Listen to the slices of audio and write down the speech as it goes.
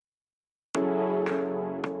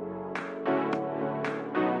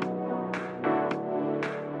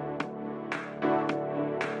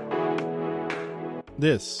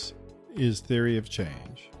This is Theory of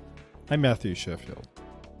Change. I'm Matthew Sheffield.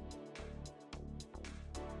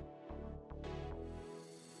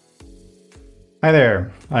 Hi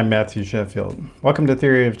there, I'm Matthew Sheffield. Welcome to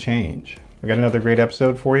Theory of Change. We've got another great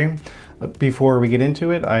episode for you. Before we get into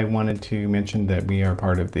it, I wanted to mention that we are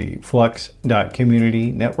part of the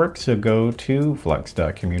Flux.community network, so go to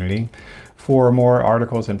Flux.community for more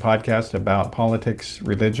articles and podcasts about politics,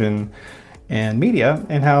 religion, and media,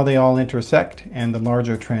 and how they all intersect, and the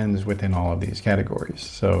larger trends within all of these categories.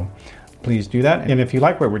 So please do that. And if you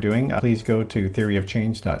like what we're doing, please go to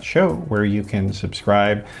theoryofchange.show, where you can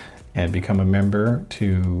subscribe and become a member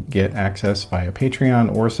to get access via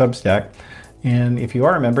Patreon or Substack. And if you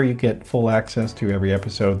are a member, you get full access to every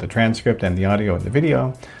episode, the transcript and the audio and the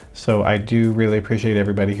video. So I do really appreciate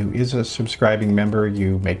everybody who is a subscribing member.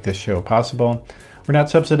 You make this show possible. We're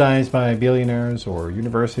not subsidized by billionaires or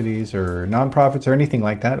universities or nonprofits or anything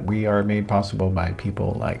like that. We are made possible by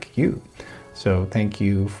people like you. So thank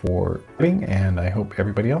you for being, and I hope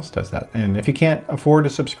everybody else does that. And if you can't afford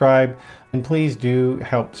to subscribe, then please do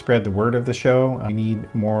help spread the word of the show. We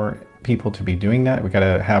need more people to be doing that. We got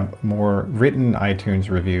to have more written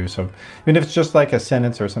iTunes reviews. So even if it's just like a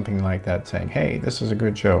sentence or something like that saying, hey, this is a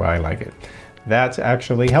good show, I like it. That's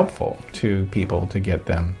actually helpful to people to get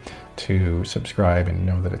them to subscribe and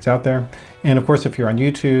know that it's out there. And of course, if you're on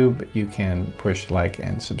YouTube, you can push like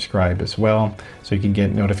and subscribe as well, so you can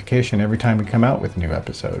get notification every time we come out with a new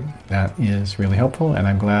episode. That is really helpful, and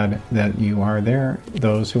I'm glad that you are there,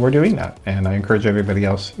 those who are doing that. And I encourage everybody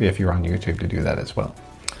else, if you're on YouTube, to do that as well.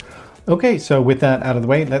 Okay, so with that out of the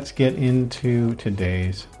way, let's get into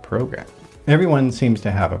today's program. Everyone seems to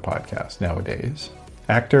have a podcast nowadays.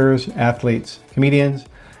 Actors, athletes, comedians,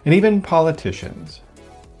 and even politicians.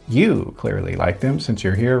 You clearly like them since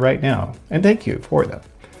you're here right now, and thank you for them.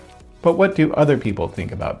 But what do other people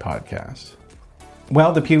think about podcasts?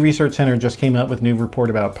 Well, the Pew Research Center just came out with a new report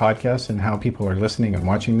about podcasts and how people are listening and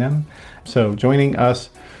watching them. So joining us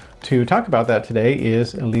to talk about that today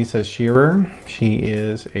is Elisa Shearer. She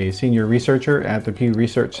is a senior researcher at the Pew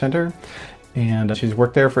Research Center, and she's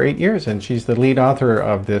worked there for 8 years, and she's the lead author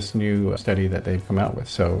of this new study that they've come out with.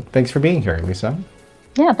 So thanks for being here, Elisa.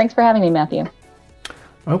 Yeah, thanks for having me, Matthew.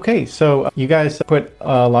 Okay, so you guys put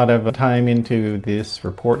a lot of time into this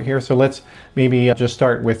report here. So let's maybe just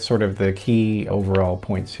start with sort of the key overall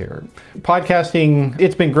points here. Podcasting,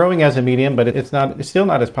 it's been growing as a medium, but it's still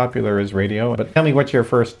not as popular as radio. But tell me what's your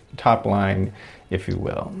first top line, if you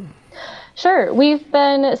will. Sure. We've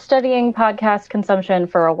been studying podcast consumption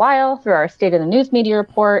for a while through our State of the News Media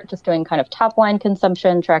report, just doing kind of top line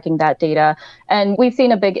consumption, tracking that data. And we've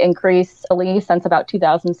seen a big increase, at least since about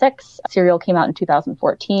 2006. Serial came out in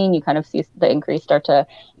 2014. You kind of see the increase start to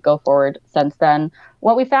go forward since then.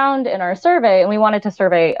 What we found in our survey, and we wanted to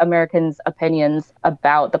survey Americans' opinions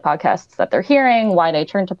about the podcasts that they're hearing, why they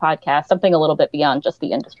turn to podcasts, something a little bit beyond just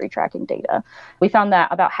the industry tracking data. We found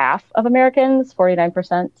that about half of Americans,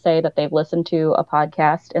 49%, say that they've listened to a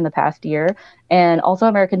podcast in the past year. And also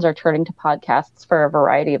Americans are turning to podcasts for a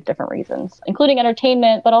variety of different reasons, including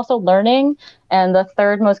entertainment, but also learning. And the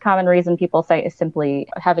third most common reason people say is simply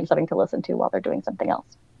having something to listen to while they're doing something else.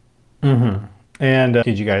 Mm-hmm. And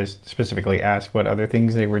did you guys specifically ask what other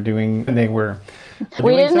things they were doing? And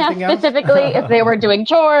we didn't ask specifically if they were doing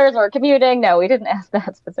chores or commuting. No, we didn't ask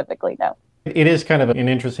that specifically, no. It is kind of an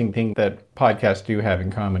interesting thing that podcasts do have in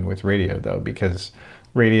common with radio, though, because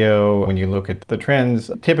radio, when you look at the trends,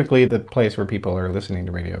 typically the place where people are listening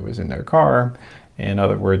to radio is in their car. In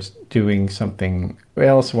other words, doing something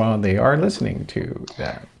else while they are listening to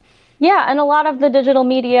that. Yeah, and a lot of the digital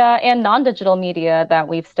media and non-digital media that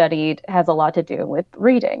we've studied has a lot to do with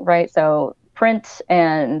reading, right? So print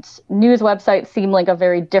and news websites seem like a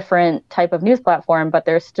very different type of news platform, but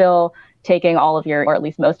they're still taking all of your, or at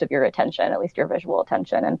least most of your attention, at least your visual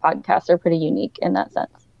attention, and podcasts are pretty unique in that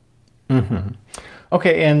sense. Mm-hmm.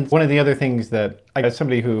 Okay, and one of the other things that, as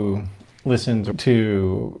somebody who listens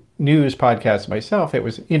to news podcasts myself, it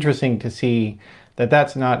was interesting to see that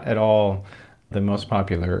that's not at all the most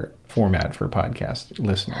popular format for podcast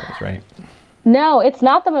listeners, right? No, it's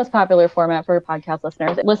not the most popular format for podcast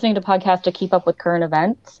listeners. Listening to podcasts to keep up with current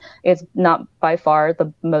events is not by far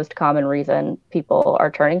the most common reason people are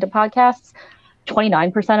turning to podcasts.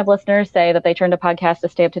 29% of listeners say that they turn to podcasts to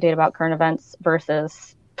stay up to date about current events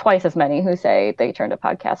versus twice as many who say they turn to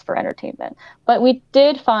podcasts for entertainment. But we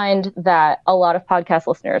did find that a lot of podcast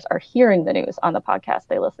listeners are hearing the news on the podcast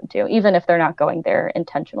they listen to, even if they're not going there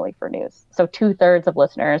intentionally for news. So 2/3 of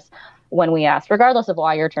listeners, when we asked, regardless of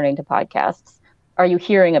why you're turning to podcasts, are you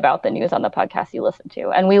hearing about the news on the podcast you listen to?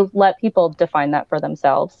 And we let people define that for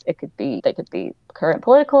themselves. They could be current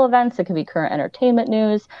political events, it could be current entertainment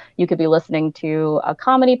news. You could be listening to a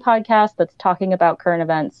comedy podcast that's talking about current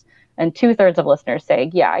events. And 2/3 of listeners say,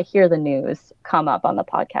 yeah, I hear the news come up on the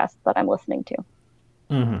podcast that I'm listening to.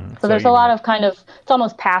 Mm-hmm. So there's a lot of kind of, it's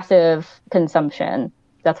almost passive consumption.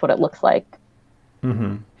 That's what it looks like.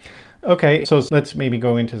 Mm-hmm. Okay, so let's maybe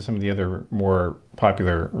go into some of the other more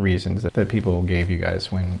popular reasons that people gave you guys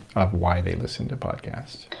of why they listen to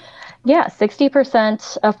podcasts. Yeah,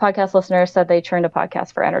 60% of podcast listeners said they turned to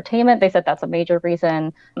podcasts for entertainment. They said that's a major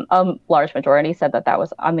reason. A large majority said that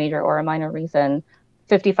was a major or a minor reason.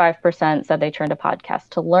 55% said they turned to podcasts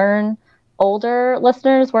to learn. Older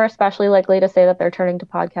listeners were especially likely to say that they're turning to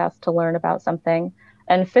podcasts to learn about something.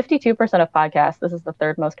 And 52% of podcasts, this is the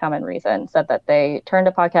third most common reason, said that they turn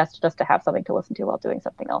to podcasts just to have something to listen to while doing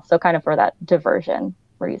something else. So kind of for that diversion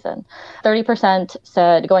reason. 30%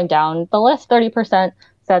 said, going down the list, 30%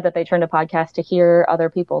 said that they turn to podcasts to hear other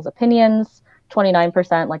people's opinions.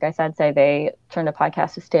 29%, like I said, say they turn to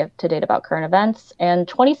podcasts to stay up to date about current events. And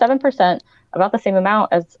 27%, about the same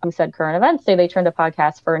amount as we said current events, say they turn to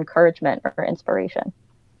podcasts for encouragement or inspiration.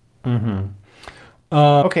 Mm-hmm.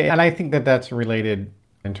 Okay, and I think that that's related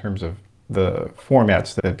in terms of the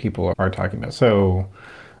formats that people are talking about. So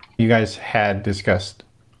you guys had discussed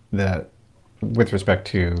that with respect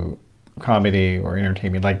to comedy or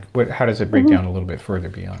entertainment. Like, how does it break down a little bit further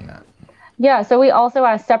beyond that? Yeah, so we also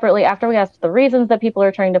asked separately, after we asked the reasons that people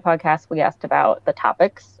are turning to podcasts, we asked about the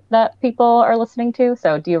topics that people are listening to.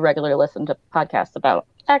 So do you regularly listen to podcasts about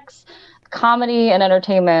X? Comedy and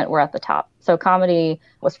entertainment were at the top. So comedy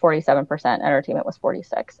was 47%, entertainment was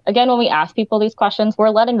 46%. Again, when we ask people these questions, we're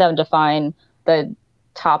letting them define the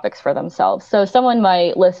topics for themselves. So someone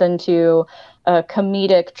might listen to a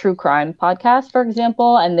comedic true crime podcast, for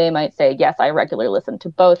example, and they might say, yes, I regularly listen to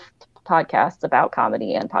both podcasts about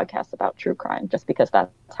comedy and podcasts about true crime, just because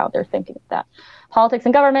that's how they're thinking of that. Politics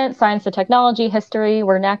and government, science and technology, history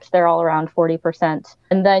were next. They're all around 40%.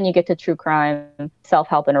 And then you get to true crime,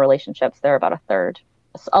 self-help, and relationships. They're about 1/3.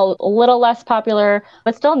 A little less popular,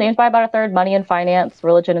 but still named by about 1/3. Money and finance,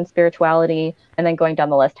 religion and spirituality. And then going down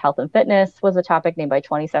the list, health and fitness was a topic named by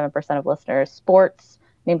 27% of listeners. Sports,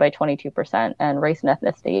 named by 22%. And race and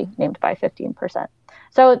ethnicity, named by 15%.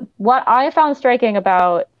 So what I found striking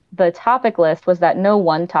about the topic list was that no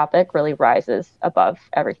one topic really rises above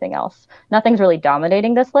everything else. Nothing's really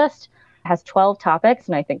dominating this list. It has 12 topics,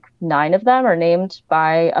 and I think 9 of them are named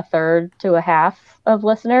by 1/3 to a half of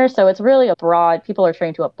listeners. So it's really people are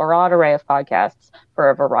turning to a broad array of podcasts for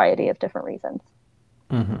a variety of different reasons.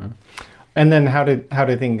 Mm-hmm. And then how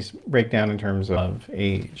do things break down in terms of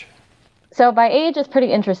age? So by age, it's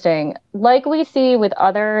pretty interesting. Like we see with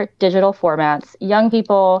other digital formats, young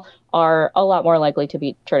people are a lot more likely to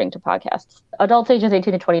be turning to podcasts. Adults ages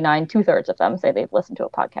 18 to 29, 2/3 of them say they've listened to a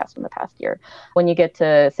podcast in the past year. When you get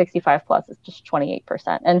to 65 plus, it's just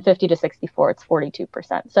 28%. And 50 to 64, it's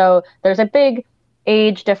 42%. So there's a big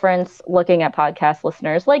age difference looking at podcast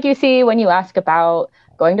listeners, like you see when you ask about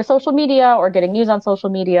going to social media or getting news on social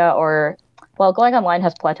media, or well, going online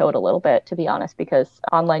has plateaued a little bit, to be honest, because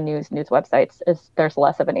online news websites, there's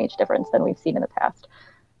less of an age difference than we've seen in the past.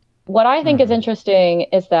 What I think is interesting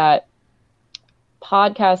is that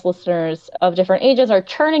podcast listeners of different ages are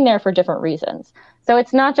turning there for different reasons. So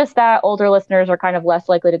it's not just that older listeners are kind of less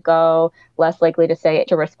likely to go, less likely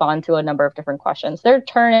to respond to a number of different questions. They're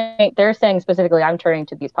saying specifically, I'm turning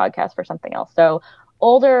to these podcasts for something else. So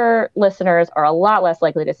older listeners are a lot less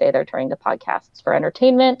likely to say they're turning to podcasts for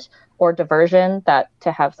entertainment or diversion, that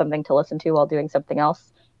to have something to listen to while doing something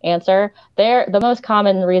else. The most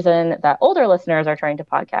common reason that older listeners are turning to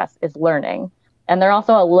podcasts is learning. And they're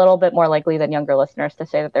also a little bit more likely than younger listeners to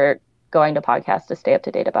say that they're going to podcasts to stay up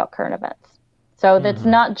to date about current events. So that's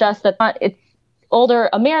not just that it's older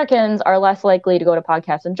Americans are less likely to go to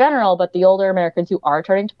podcasts in general, but the older Americans who are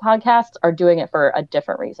turning to podcasts are doing it for a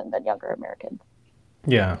different reason than younger Americans.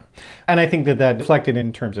 Yeah. And I think that reflected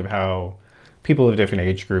in terms of how people of different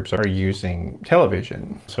age groups are using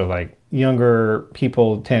television. So like younger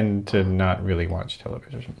people tend to not really watch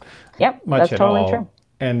television. Yep, much that's at totally all. true.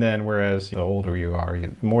 And then whereas the older you are,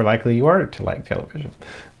 the more likely you are to like television.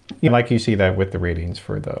 Like you see that with the ratings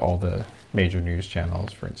for all the major news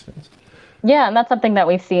channels, for instance. Yeah, and that's something that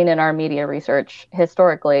we've seen in our media research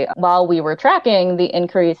historically. While we were tracking the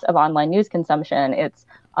increase of online news consumption, it's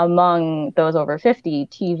among those over 50,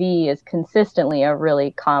 TV is consistently a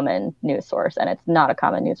really common news source, and it's not a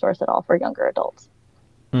common news source at all for younger adults.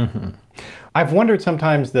 Mm-hmm. I've wondered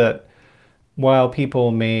sometimes that while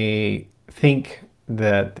people may think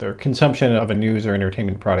that their consumption of a news or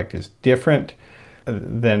entertainment product is different,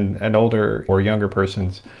 than an older or younger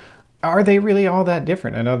person's. Are they really all that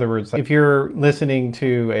different? In other words, if you're listening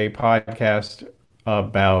to a podcast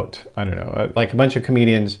about, I don't know, like a bunch of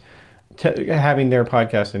comedians having their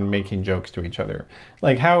podcast and making jokes to each other,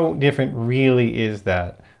 like how different really is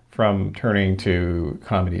that from turning to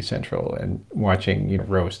Comedy Central and watching,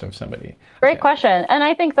 roast of somebody? Great question. And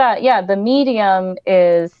I think that, yeah, the medium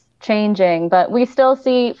is changing, but we still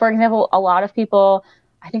see, for example, a lot of people,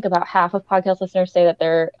 I think about half of podcast listeners say that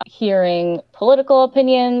they're hearing political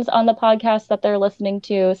opinions on the podcast that they're listening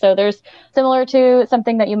to. So there's similar to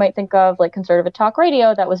something that you might think of like conservative talk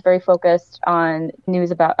radio that was very focused on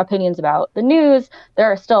news about opinions about the news. There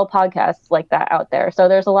are still podcasts like that out there. So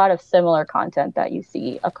there's a lot of similar content that you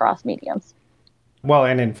see across mediums. Well,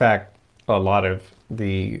 and in fact, a lot of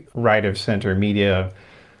the right of center media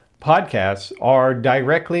podcasts are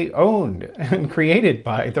directly owned and created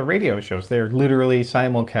by the radio shows. They're literally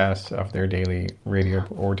simulcasts of their daily radio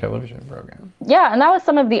or television program. Yeah, and that was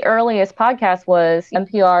some of the earliest podcasts was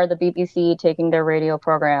NPR, the BBC taking their radio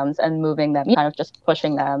programs and moving them, kind of just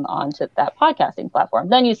pushing them onto that podcasting platform.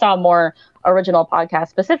 Then you saw more original podcasts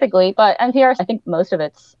specifically, but NPR, I think most of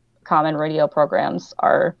its common radio programs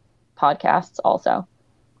are podcasts also.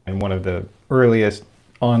 And one of the earliest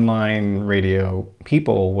online radio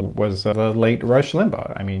people was the late Rush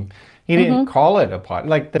Limbaugh. I mean, he didn't call it a pod.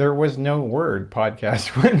 Like, there was no word podcast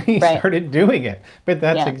when he started doing it. But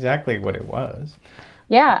that's exactly what it was.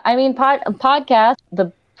 Yeah, I mean, podcast,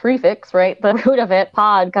 the prefix, right? The root of it,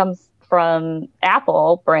 pod, comes from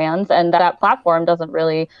Apple brands, and that platform doesn't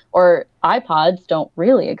really, or iPods don't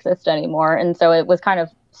really exist anymore. And so it was kind of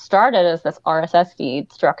started as this RSS feed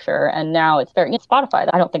structure, and now it's very Spotify.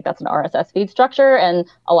 I don't think that's an RSS feed structure, and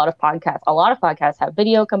a lot of podcasts have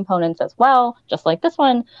video components as well, just like this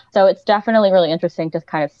one. So it's definitely really interesting to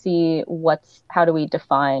kind of see how do we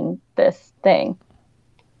define this thing.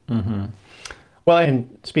 Mm-hmm. Well,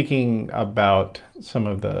 and speaking about some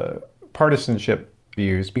of the partisanship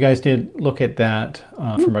views, you guys did look at that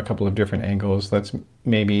from a couple of different angles. Let's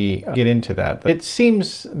maybe get into that. It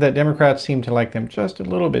seems that Democrats seem to like them just a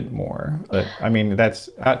little bit more, but I mean, that's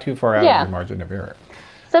not too far out of the margin of error.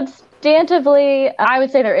 Substantively, I would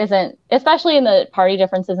say there isn't, especially in the party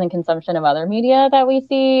differences in consumption of other media that we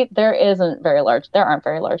see, there aren't very large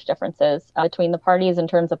differences between the parties in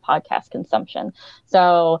terms of podcast consumption.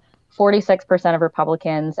 So 46% of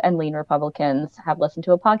Republicans and lean Republicans have listened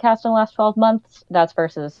to a podcast in the last 12 months. That's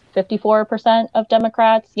versus 54% of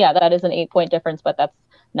Democrats. Yeah, that is an 8-point difference, but that's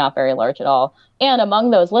not very large at all. And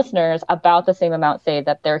among those listeners, about the same amount say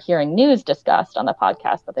that they're hearing news discussed on the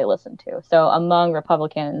podcast that they listen to. So among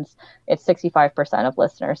Republicans, it's 65% of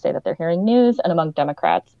listeners say that they're hearing news, and among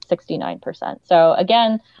Democrats, 69%. So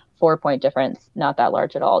again, 4-point difference, not that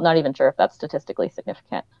large at all. Not even sure if that's statistically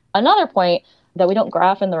significant. Another point that we don't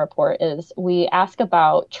graph in the report is we ask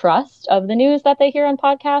about trust of the news that they hear on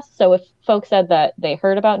podcasts. So if folks said that they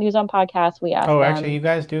heard about news on podcasts, we ask them. Actually, you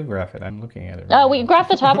guys do graph it. I'm looking at it. We graph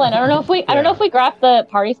the top line. I don't know if we graph the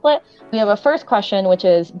party split. We have a first question, which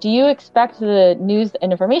is, do you expect the news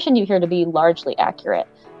and information you hear to be largely accurate?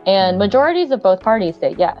 And majorities of both parties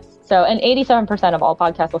say yes. So, and 87% of all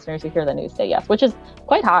podcast listeners who hear the news say yes, which is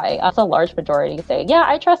quite high. That's a large majority say, yeah,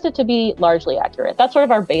 I trust it to be largely accurate. That's sort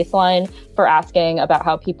of our baseline for asking about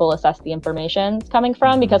how people assess the information coming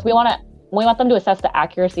from, because we want them to assess the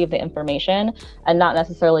accuracy of the information and not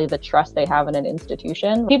necessarily the trust they have in an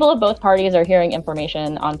institution. People of both parties are hearing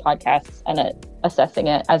information on podcasts and assessing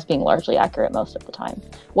it as being largely accurate most of the time.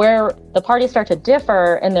 Where the parties start to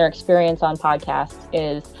differ in their experience on podcasts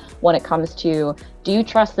is when it comes to, do you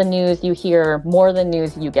trust the news you hear more than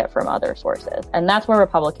news you get from other sources? And that's where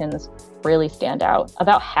Republicans really stand out.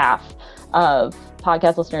 About half of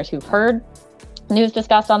podcast listeners who've heard news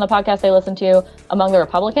discussed on the podcast they listen to, among the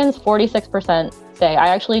Republicans, 46% say, I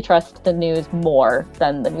actually trust the news more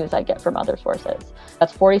than the news I get from other sources.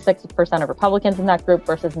 That's 46% of Republicans in that group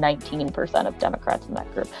versus 19% of Democrats in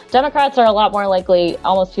that group. Democrats are a lot more likely,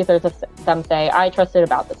 almost 2/3 of them say, I trust it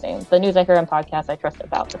about the same. The news I hear on podcasts, I trust it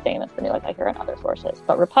about the same as the news I hear on other sources.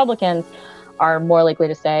 But Republicans are more likely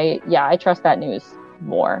to say, yeah, I trust that news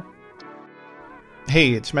more.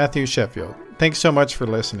 Hey, it's Matthew Sheffield. Thanks so much for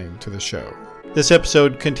listening to the show. This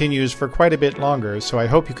episode continues for quite a bit longer, so I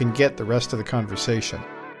hope you can get the rest of the conversation.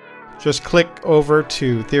 Just click over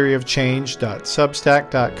to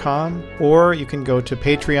theoryofchange.substack.com, or you can go to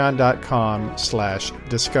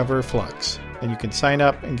patreon.com/discoverflux, and you can sign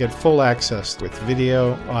up and get full access with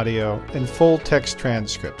video, audio, and full text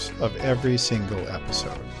transcripts of every single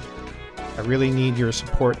episode. I really need your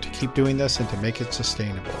support to keep doing this and to make it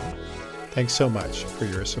sustainable. Thanks so much for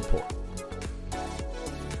your support.